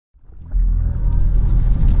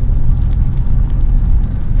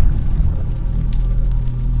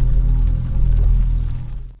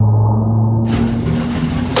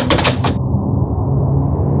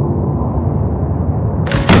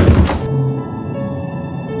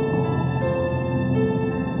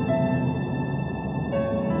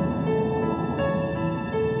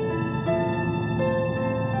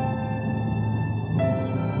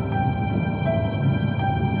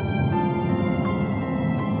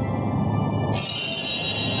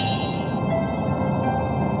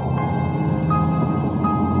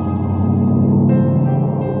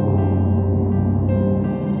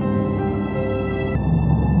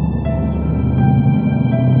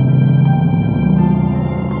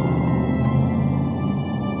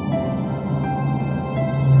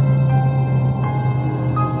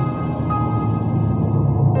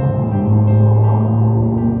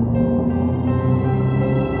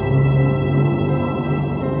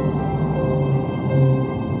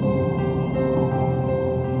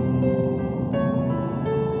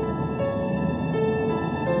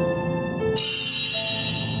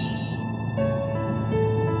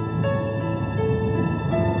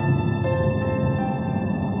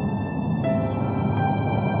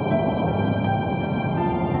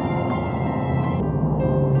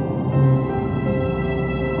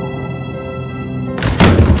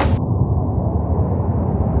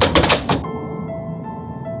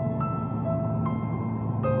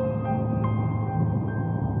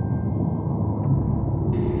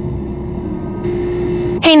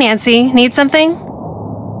Hey, Nancy, need something?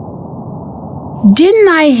 Didn't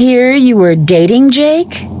I hear you were dating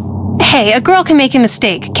Jake? Hey, a girl can make a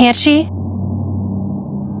mistake, can't she?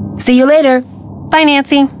 See you later. Bye,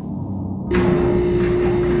 Nancy.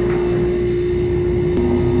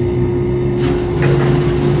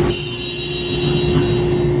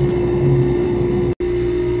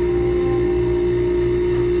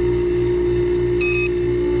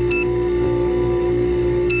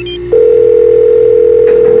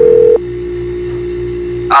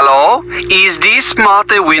 Hello? Is this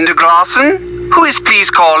Martha Winterglassen? Who is please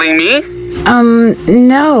calling me?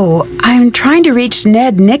 No. I'm trying to reach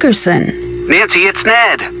Ned Nickerson. Nancy, it's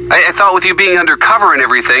Ned. I thought with you being undercover and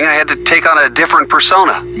everything, I had to take on a different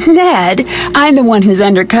persona. Ned, I'm the one who's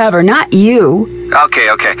undercover, not you. Okay.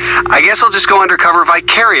 I guess I'll just go undercover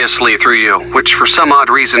vicariously through you, which for some odd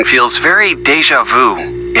reason feels very deja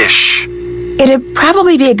vu-ish. It'd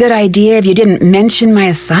probably be a good idea if you didn't mention my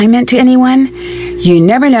assignment to anyone. You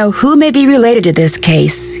never know who may be related to this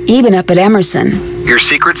case, even up at Emerson. Your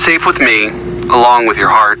secret's safe with me, along with your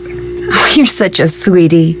heart. Oh, you're such a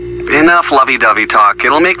sweetie. Enough lovey-dovey talk.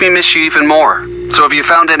 It'll make me miss you even more. So have you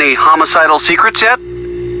found any homicidal secrets yet?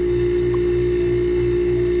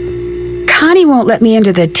 Connie won't let me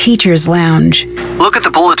into the teacher's lounge. Look at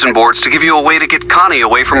the bulletin boards to give you a way to get Connie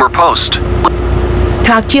away from her post.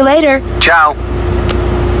 Talk to you later. Ciao.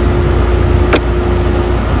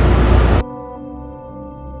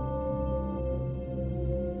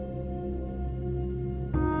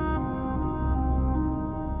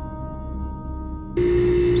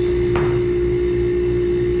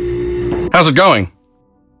 How's it going?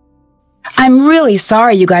 I'm really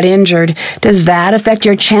sorry you got injured. Does that affect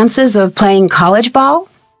your chances of playing college ball?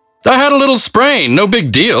 I had a little sprain, no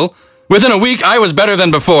big deal. Within a week, I was better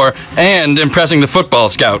than before and impressing the football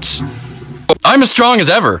scouts. I'm as strong as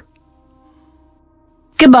ever.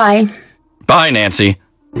 Goodbye. Bye, Nancy.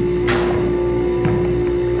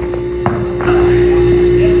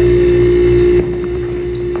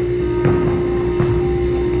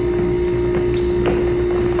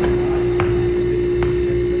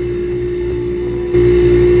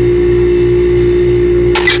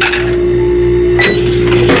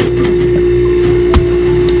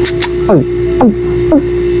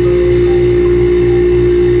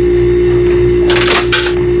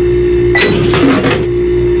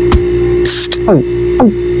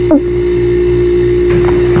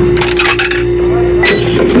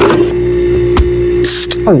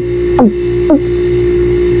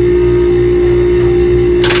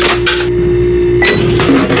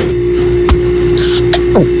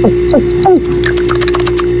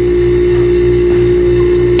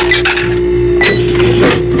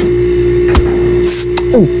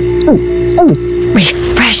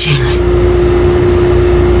 Refreshing.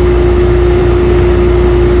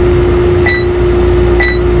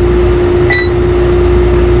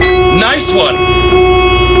 Nice one!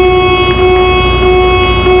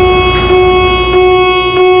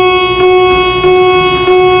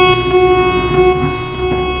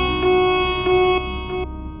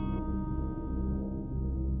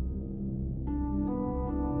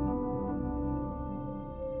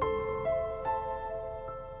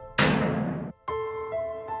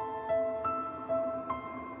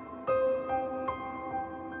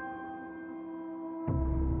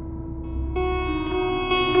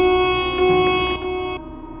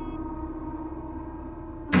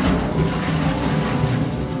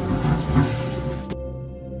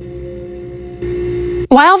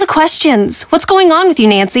 Why all the questions? What's going on with you,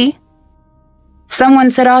 Nancy?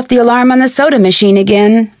 Someone set off the alarm on the soda machine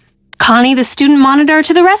again. Connie, the student monitor,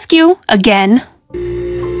 to the rescue. Again.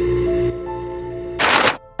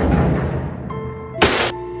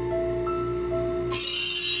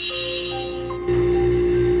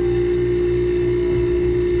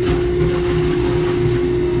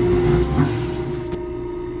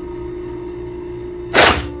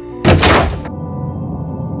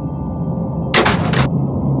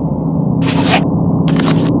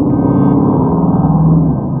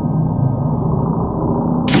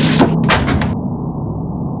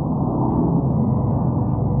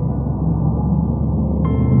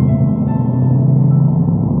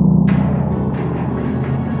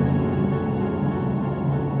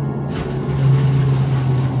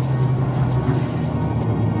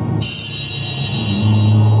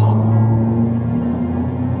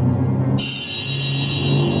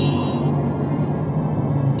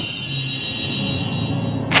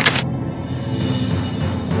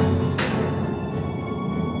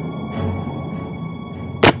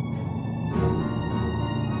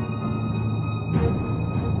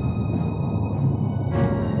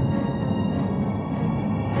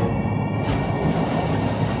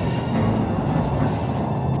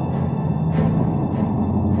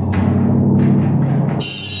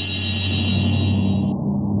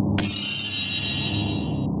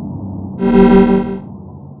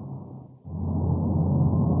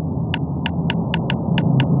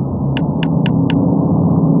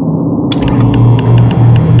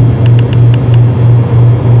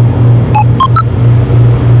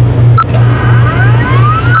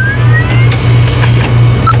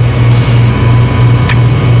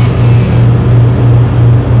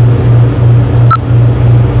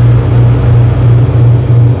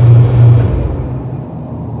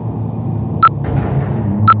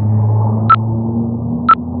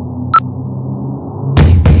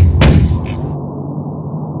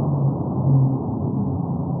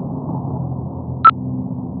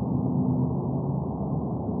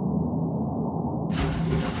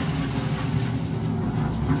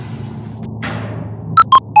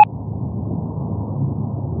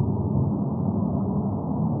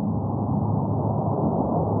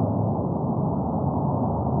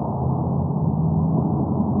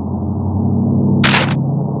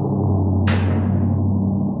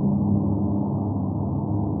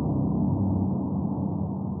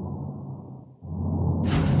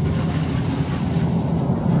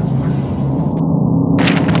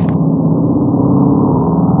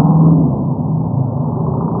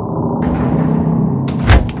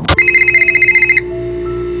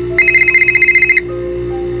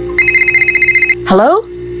 Hello?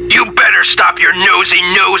 You better stop your nosy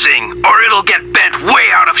nosing, or it'll get bent way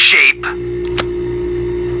out of shape.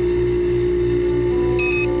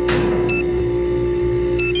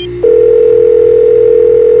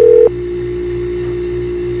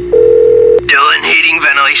 Dylan Heating,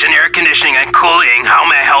 Ventilation, Air Conditioning, and Cooling. How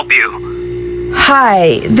may I help you?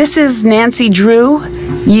 Hi, this is Nancy Drew.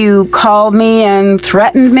 You called me and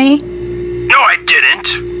threatened me? No, I didn't.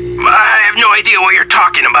 I have no idea what you're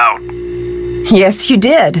talking about. Yes, you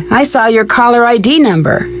did. I saw your caller ID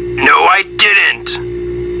number. No, I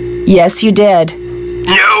didn't. Yes, you did.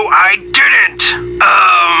 No, I didn't.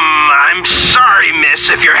 I'm sorry, miss,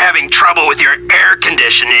 if you're having trouble with your air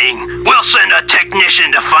conditioning. We'll send a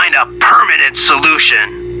technician to find a permanent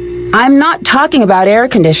solution. I'm not talking about air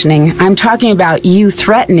conditioning. I'm talking about you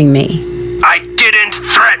threatening me. I didn't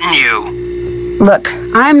threaten you. Look,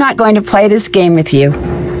 I'm not going to play this game with you.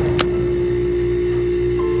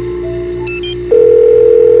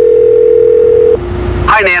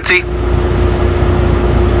 Hi, Nancy.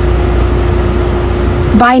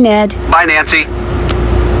 Bye, Ned. Bye, Nancy.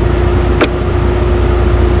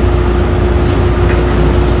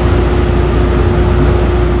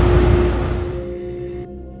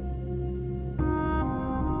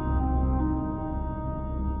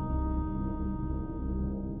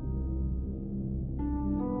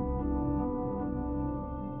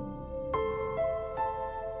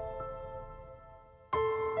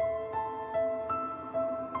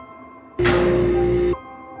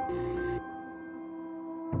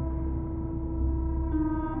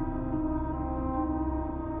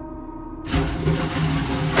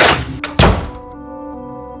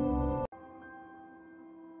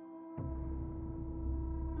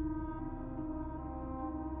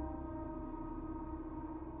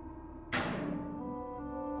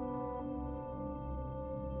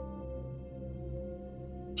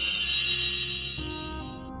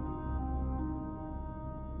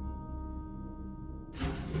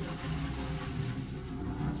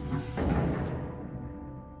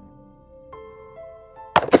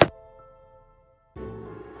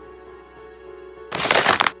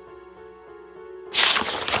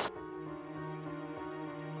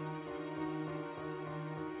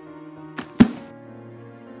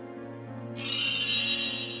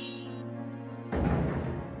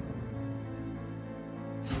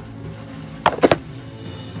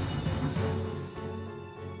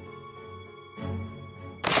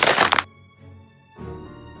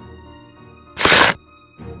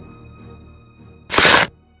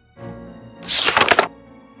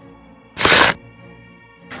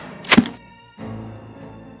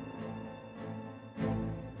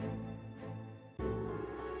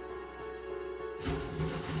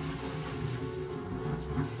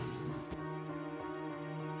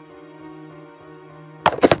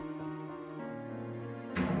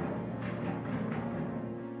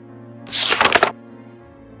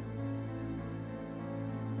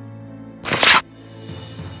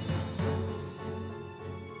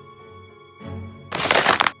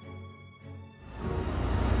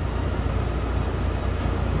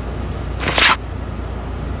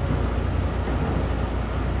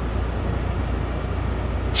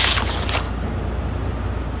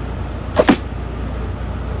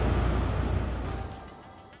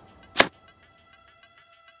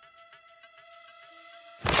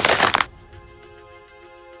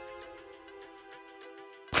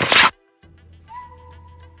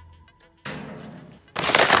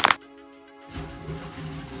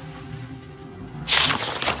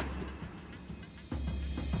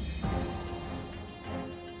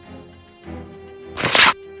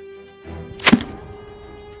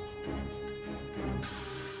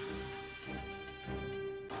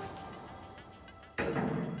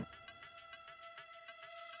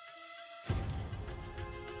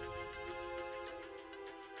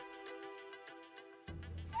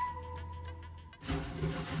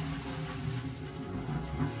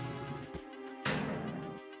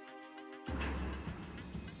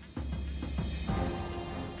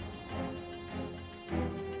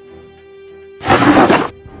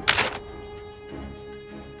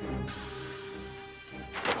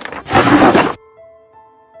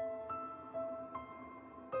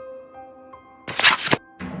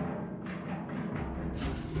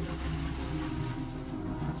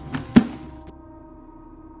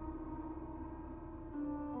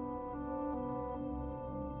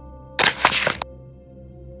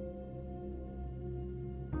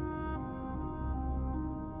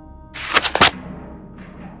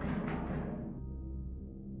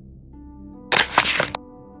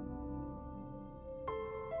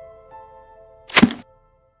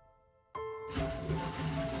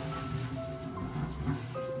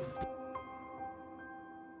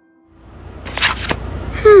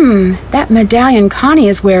 That medallion Connie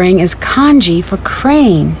is wearing is kanji for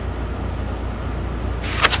crane.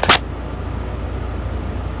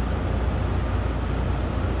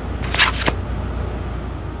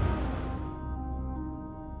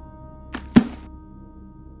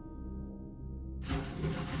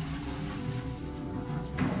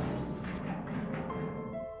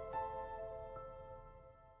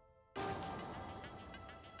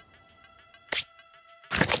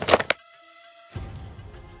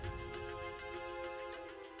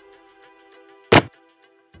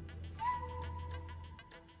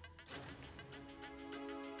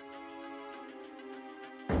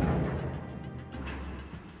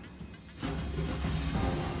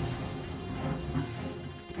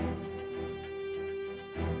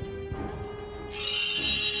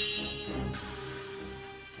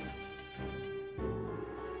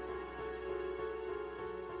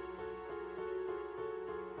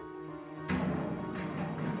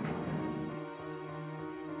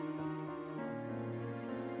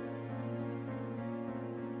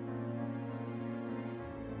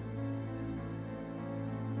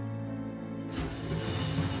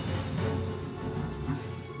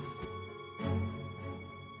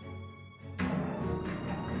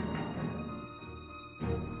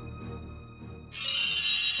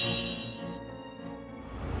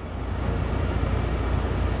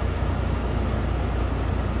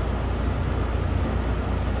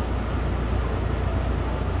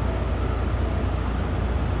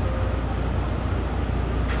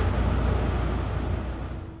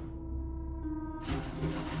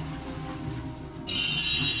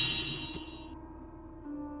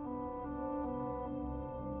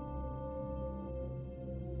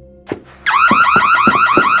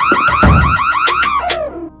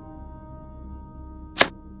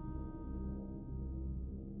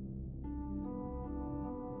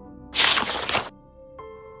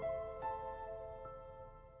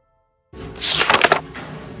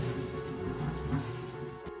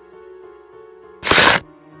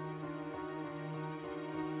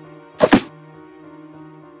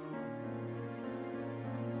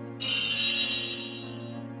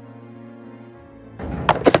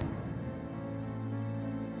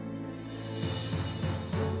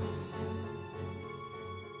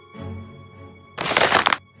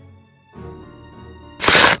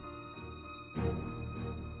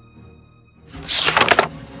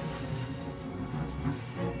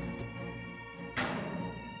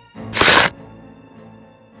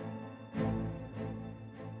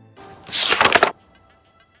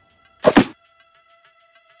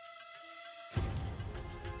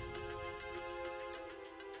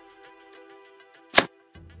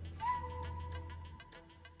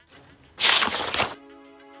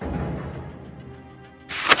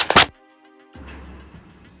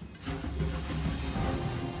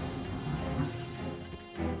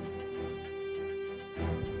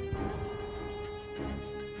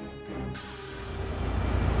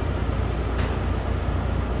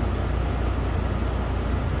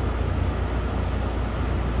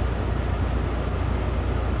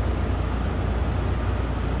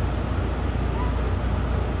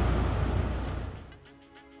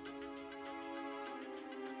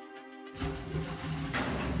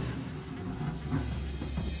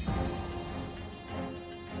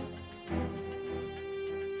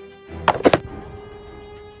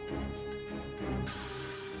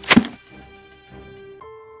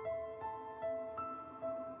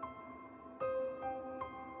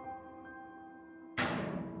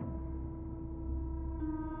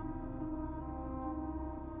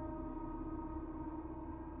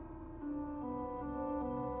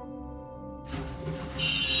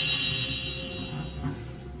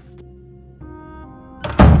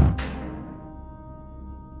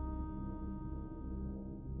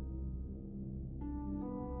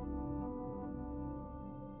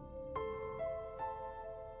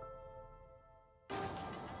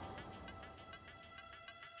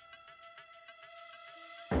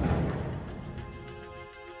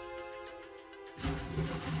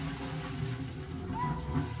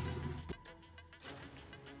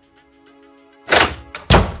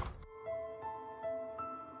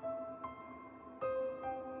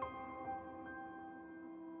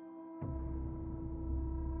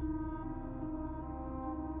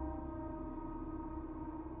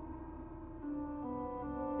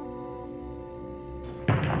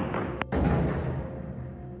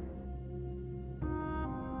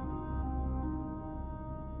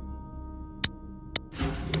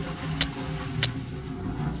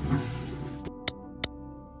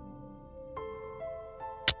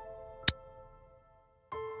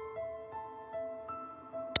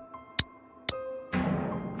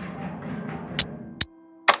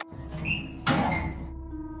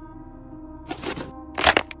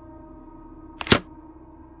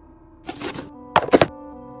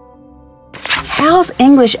 Bill's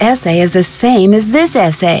English essay is the same as this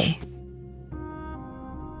essay.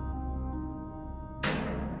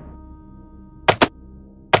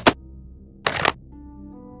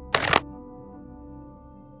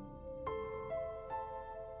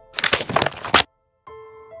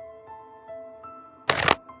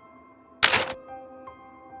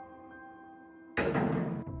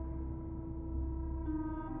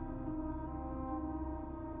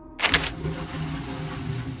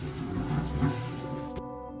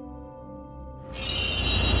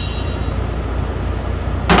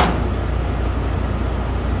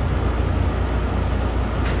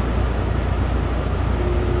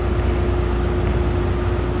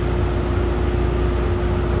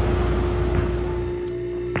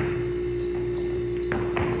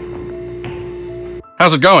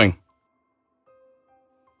 How's it going?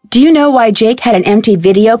 Do you know why Jake had an empty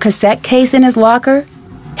video cassette case in his locker?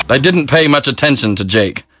 I didn't pay much attention to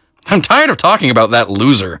Jake. I'm tired of talking about that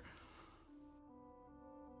loser.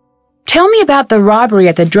 Tell me about the robbery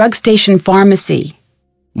at the drug station pharmacy.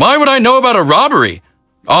 Why would I know about a robbery?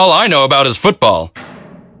 All I know about is football.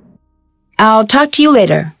 I'll talk to you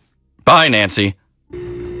later. Bye, Nancy.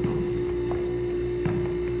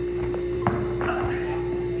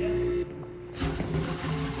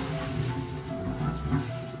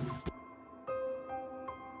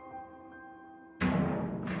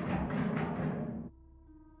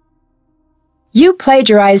 You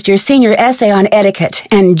plagiarized your senior essay on etiquette,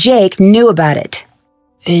 and Jake knew about it.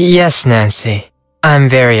 Yes, Nancy. I'm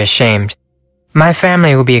very ashamed. My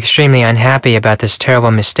family will be extremely unhappy about this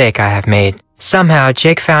terrible mistake I have made. Somehow,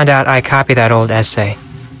 Jake found out I copied that old essay.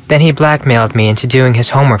 Then he blackmailed me into doing his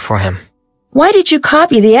homework for him. Why did you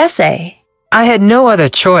copy the essay? I had no other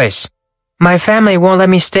choice. My family won't let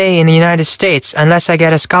me stay in the United States unless I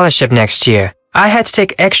get a scholarship next year. I had to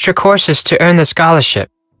take extra courses to earn the scholarship.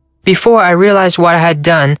 Before I realized what I had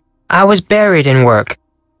done, I was buried in work.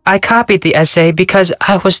 I copied the essay because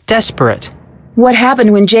I was desperate. What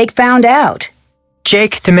happened when Jake found out?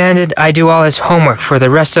 Jake demanded I do all his homework for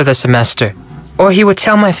the rest of the semester, or he would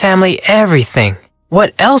tell my family everything.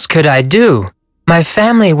 What else could I do? My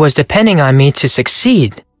family was depending on me to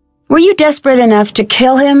succeed. Were you desperate enough to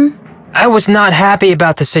kill him? I was not happy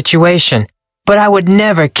about the situation, but I would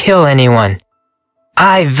never kill anyone.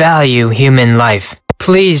 I value human life.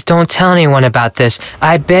 Please don't tell anyone about this,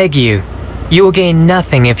 I beg you. You will gain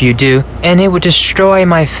nothing if you do, and it would destroy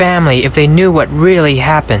my family if they knew what really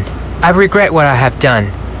happened. I regret what I have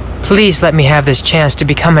done. Please let me have this chance to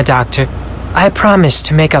become a doctor. I promise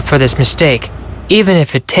to make up for this mistake, even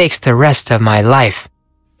if it takes the rest of my life.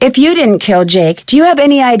 If you didn't kill Jake, do you have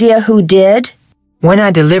any idea who did? When I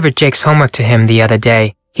delivered Jake's homework to him the other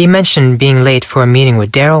day, he mentioned being late for a meeting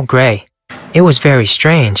with Daryl Gray. It was very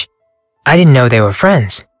strange. I didn't know they were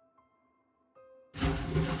friends.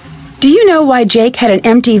 Do you know why Jake had an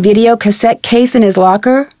empty video cassette case in his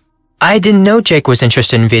locker? I didn't know Jake was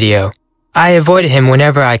interested in video. I avoided him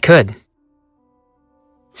whenever I could.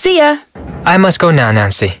 See ya. I must go now,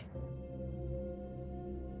 Nancy.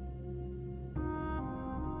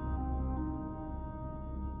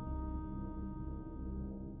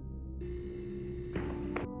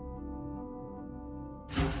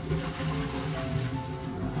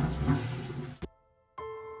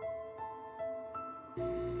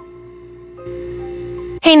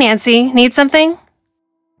 Hey, Nancy, need something?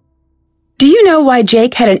 Do you know why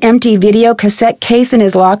Jake had an empty video cassette case in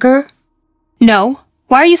his locker? No.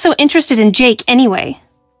 Why are you so interested in Jake anyway?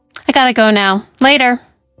 I gotta go now. Later.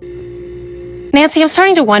 Nancy, I'm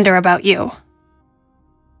starting to wonder about you.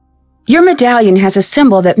 Your medallion has a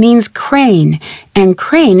symbol that means crane, and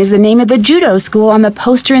Crane is the name of the judo school on the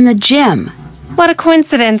poster in the gym. What a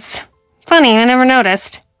coincidence. Funny, I never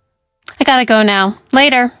noticed. I gotta go now.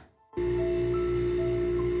 Later.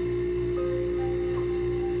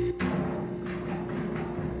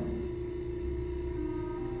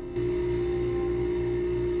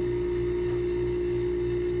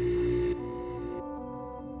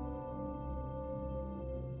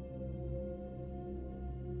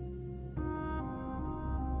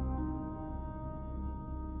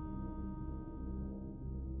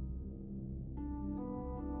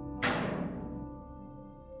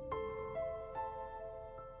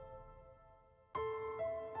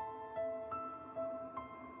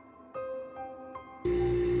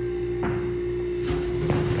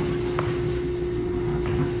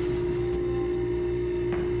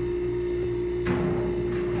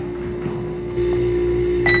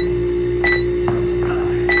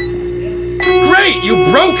 You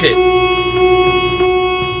broke it!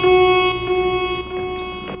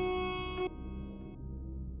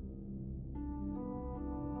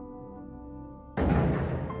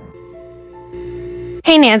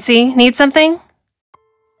 Hey, Nancy, need something?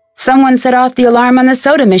 Someone set off the alarm on the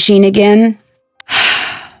soda machine again.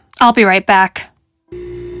 I'll be right back.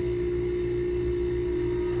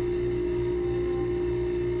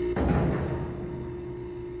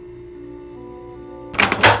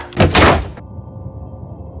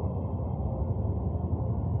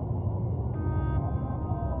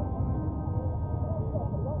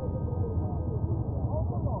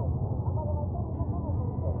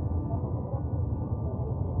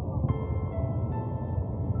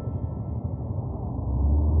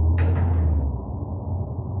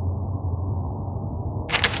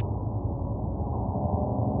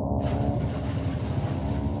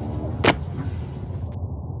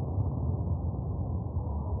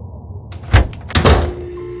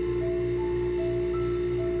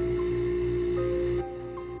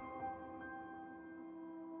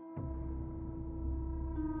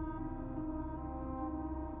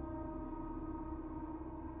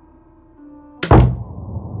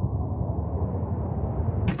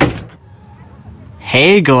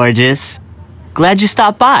 Hey, gorgeous. Glad you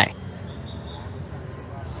stopped by.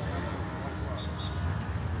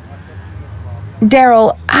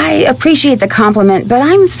 Daryl, I appreciate the compliment, but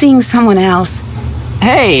I'm seeing someone else.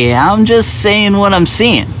 Hey, I'm just saying what I'm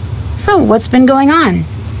seeing. So, what's been going on?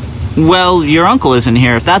 Well, your uncle isn't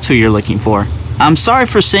here if that's who you're looking for. I'm sorry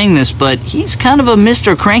for saying this, but he's kind of a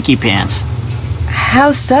Mr. Cranky Pants.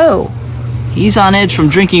 How so? He's on edge from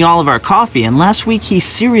drinking all of our coffee, and last week he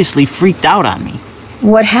seriously freaked out on me.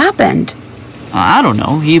 What happened? I don't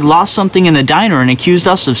know. He lost something in the diner and accused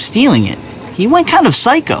us of stealing it. He went kind of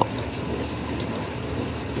psycho.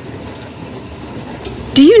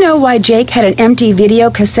 Do you know why Jake had an empty video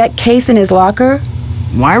cassette case in his locker?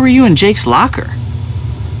 Why were you in Jake's locker?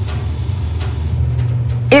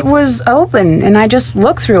 It was open, and I just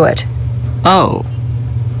looked through it. Oh.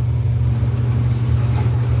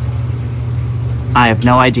 I have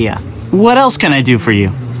no idea. What else can I do for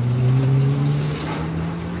you?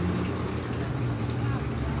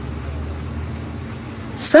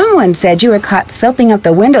 Someone said you were caught soaping up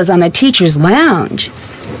the windows on the teacher's lounge.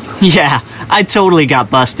 Yeah, I totally got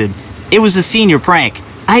busted. It was a senior prank.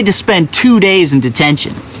 I had to spend 2 days in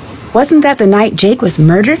detention. Wasn't that the night Jake was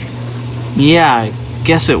murdered? Yeah, I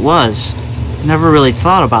guess it was. Never really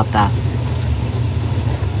thought about that.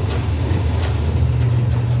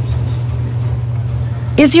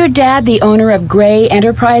 Is your dad the owner of Gray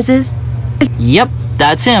Enterprises? Yep,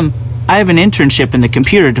 that's him. I have an internship in the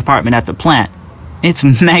computer department at the plant. It's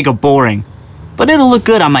mega boring, but it'll look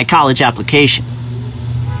good on my college application.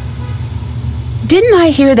 Didn't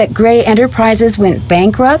I hear that Gray Enterprises went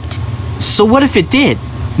bankrupt? So what if it did?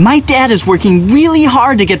 My dad is working really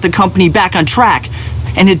hard to get the company back on track,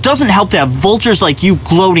 and it doesn't help to have vultures like you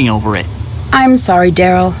gloating over it. I'm sorry,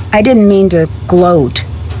 Daryl. I didn't mean to gloat.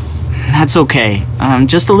 That's okay. I'm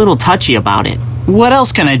just a little touchy about it. What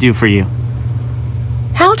else can I do for you?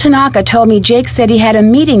 Hal Tanaka told me Jake said he had a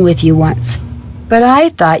meeting with you once. But I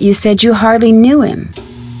thought you said you hardly knew him.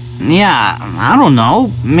 Yeah, I don't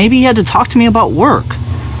know. Maybe he had to talk to me about work.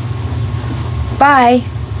 Bye.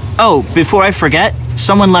 Oh, before I forget,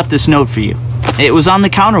 someone left this note for you. It was on the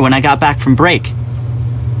counter when I got back from break.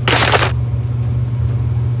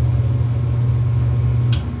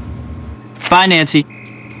 Bye, Nancy.